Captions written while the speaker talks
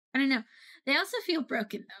know. They also feel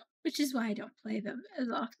broken though, which is why I don't play them as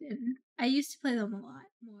often. I used to play them a lot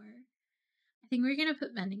more. I think we're gonna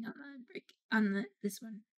put mending on this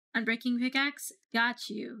one. Unbreaking pickaxe. Got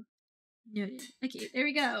you. Noted. Okay, there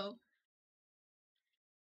we go.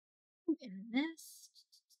 And this.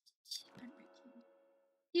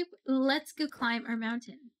 Let's go climb our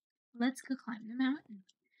mountain. Let's go climb the mountain.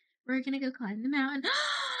 We're gonna go climb the mountain.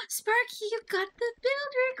 Sparky, you got the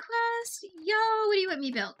build request. Yo, what do you want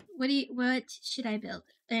me to build? What should I build?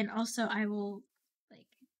 And also, I will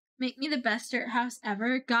make me the best dirt house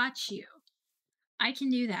ever. Got you. I can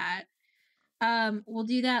do that. We'll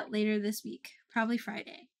do that later this week. Probably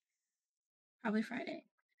Friday.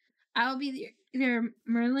 I'll be either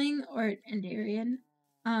Merling or Endarian.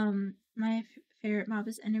 My favorite mob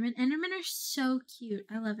is Enderman. Endermen are so cute.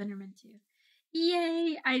 I love Enderman too.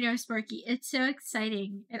 Yay! I know, Sparky. It's so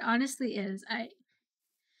exciting. It honestly is.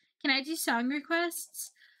 Can I do song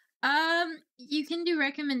requests? You can do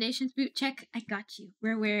recommendations. Boot check. I got you.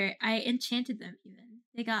 Where I enchanted them even.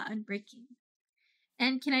 They got unbreaking.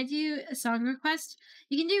 And can I do a song request?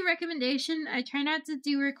 You can do recommendation. I try not to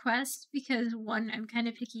do requests because one, I'm kind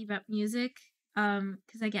of picky about music.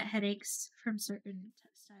 Because I get headaches from certain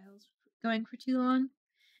styles going for too long.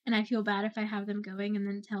 And I feel bad if I have them going and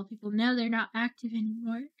then tell people, no, they're not active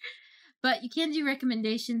anymore. But you can do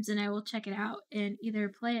recommendations and I will check it out and either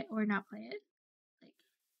play it or not play it.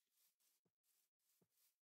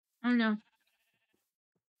 I don't know.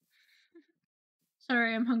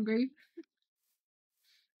 Sorry, I'm hungry.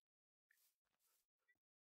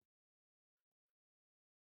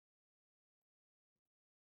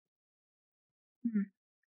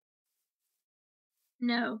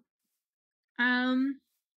 No.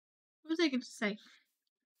 What was I going to say?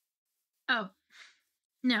 Oh,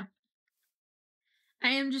 no. I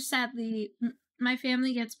am just sadly, my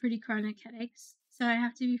family gets pretty chronic headaches, so I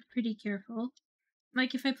have to be pretty careful.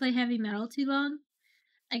 Like if I play heavy metal too long,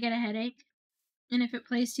 I get a headache, and if it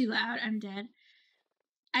plays too loud, I'm dead.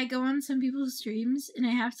 I go on some people's streams, and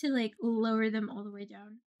I have to lower them all the way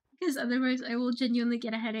down, because otherwise I will genuinely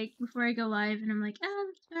get a headache before I go live, and I'm like, oh,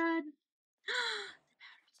 that's bad.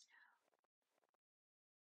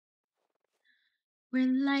 We're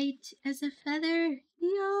light as a feather.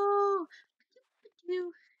 Yo!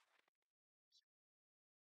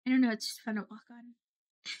 I don't know, it's just fun to walk on.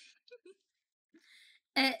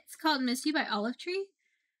 It's called Miss You by Olive Tree.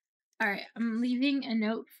 Alright, I'm leaving a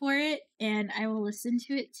note for it, and I will listen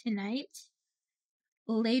to it tonight.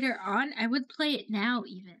 Later on, I would play it now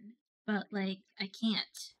even, but I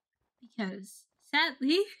can't. Because,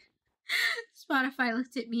 sadly, Spotify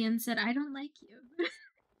looked at me and said, I don't like you.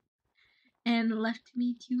 And left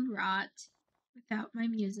me to rot without my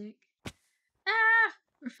music. Ah!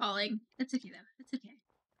 We're falling. That's okay though. That's okay.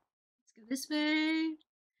 Let's go this way.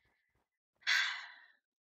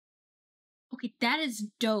 Okay, that is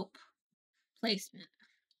dope placement.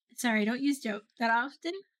 Sorry, I don't use dope that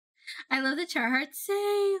often. I love the char hearts.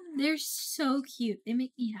 Same. They're so cute. They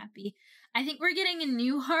make me happy. I think we're getting a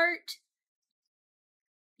new heart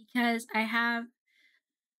because I have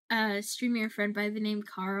a streamer friend by the name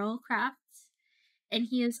Carl Crafts, and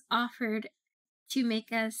he has offered to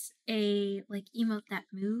make us a emote that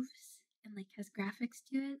moves and has graphics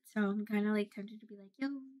to it. So I'm kind of tempted to be like, yo,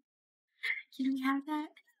 can we have that?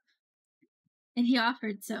 And he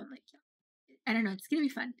offered, so I'm like, yo, I don't know, it's gonna be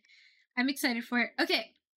fun. I'm excited for it.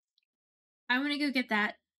 Okay, I'm gonna go get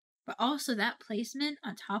that. But also that placement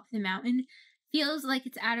on top of the mountain feels like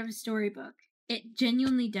it's out of a storybook. It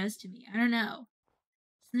genuinely does to me. I don't know.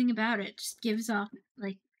 Something about it just gives off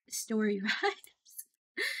story vibes.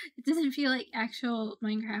 It doesn't feel like actual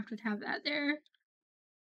Minecraft would have that there.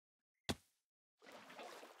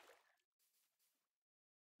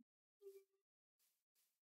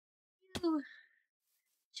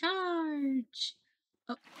 Charge.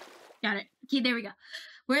 Oh, got it. Okay, there we go.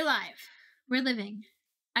 We're live. We're living.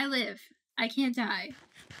 I live. I can't die.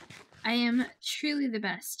 I am truly the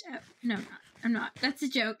best at... No, I'm not. I'm not. That's a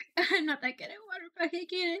joke. I'm not that good at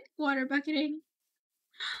water bucketing.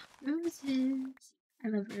 Roses. I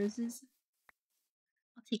love roses.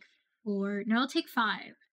 I'll take 4. No, I'll take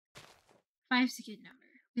 5. 5's a good number.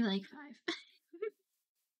 We like 5.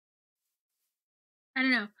 I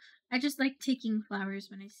don't know. I just like taking flowers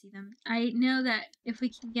when I see them. I know that if we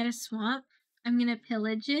can get a swamp, I'm going to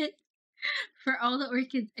pillage it for all the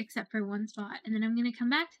orchids except for one spot. And then I'm going to come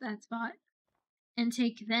back to that spot and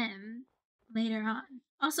take them later on.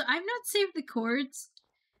 Also, I've not saved the chords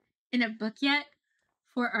in a book yet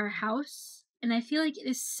for our house. And I feel like it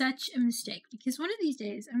is such a mistake because one of these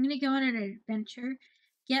days I'm going to go on an adventure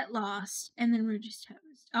get lost, and then we're just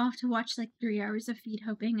toast. I'll have to watch like 3 hours of feed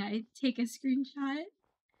hoping I take a screenshot.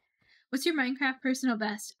 What's your Minecraft personal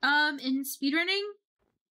best? In speedrunning,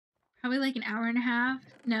 probably like an hour and a half.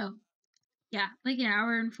 No. Yeah, like an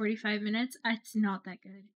hour and 45 minutes. It's not that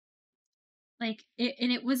good. Like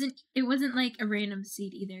it wasn't like a random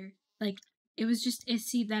seed either. Like it was just a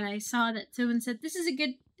seed that I saw that someone said this is a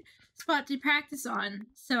good spot to practice on.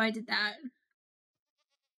 So I did that.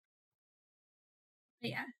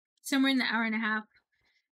 But yeah, somewhere in the hour and a half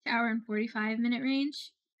to hour and 45 minute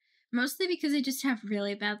range. Mostly because I just have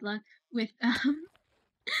really bad luck with oh,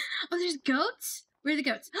 there's goats? Where are the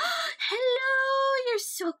goats? Hello! You're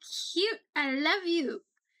so cute. I love you.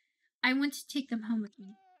 I want to take them home with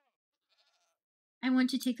me.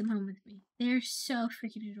 They're so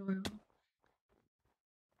freaking adorable.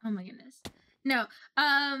 Oh my goodness. No,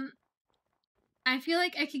 I feel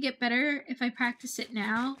like I could get better if I practice it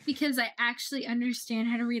now because I actually understand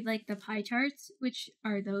how to read like the pie charts, which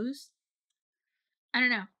are those. I don't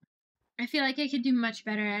know. I feel like I could do much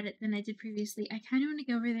better at it than I did previously. I kind of want to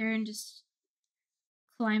go over there and just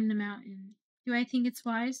climb the mountain. Do I think it's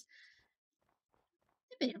wise?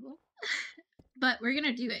 Debatable. But we're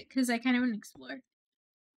gonna do it because I kind of want to explore.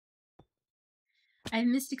 I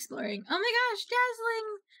missed exploring. Oh my gosh,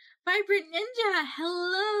 Dazzling! Vibrant Ninja!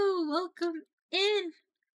 Hello! Welcome in!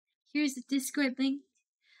 Here's the Discord link.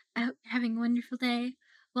 I hope you're having a wonderful day.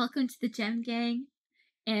 Welcome to the Gem Gang.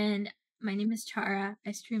 And my name is Chara.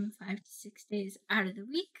 I stream 5 to 6 days out of the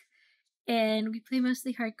week. And we play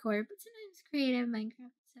mostly hardcore, but sometimes creative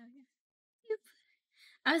Minecraft. So yeah. Yep.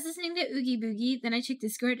 I was listening to Oogie Boogie, then I checked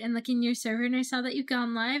Discord and looked in your server and I saw that you've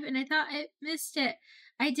gone live and I thought I missed it.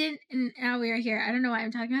 I didn't, and now we are here. I don't know why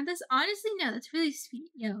I'm talking about this. Honestly, no, that's really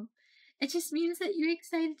sweet, yo. It just means that you're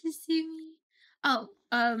excited to see me. Oh,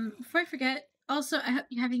 before I forget, also, I hope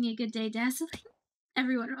you're having a good day, Dazzling.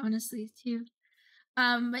 Everyone, honestly, too.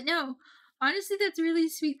 But no, honestly, that's really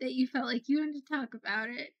sweet that you felt like you wanted to talk about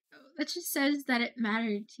it. That just says that it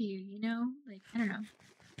mattered to you, you know? Like, I don't know.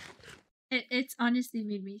 It's honestly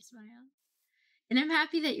made me smile. And I'm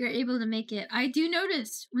happy that you're able to make it. I do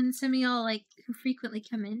notice when some of y'all, like, who frequently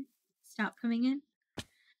come in, stop coming in.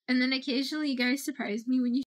 And then occasionally you guys surprise me when you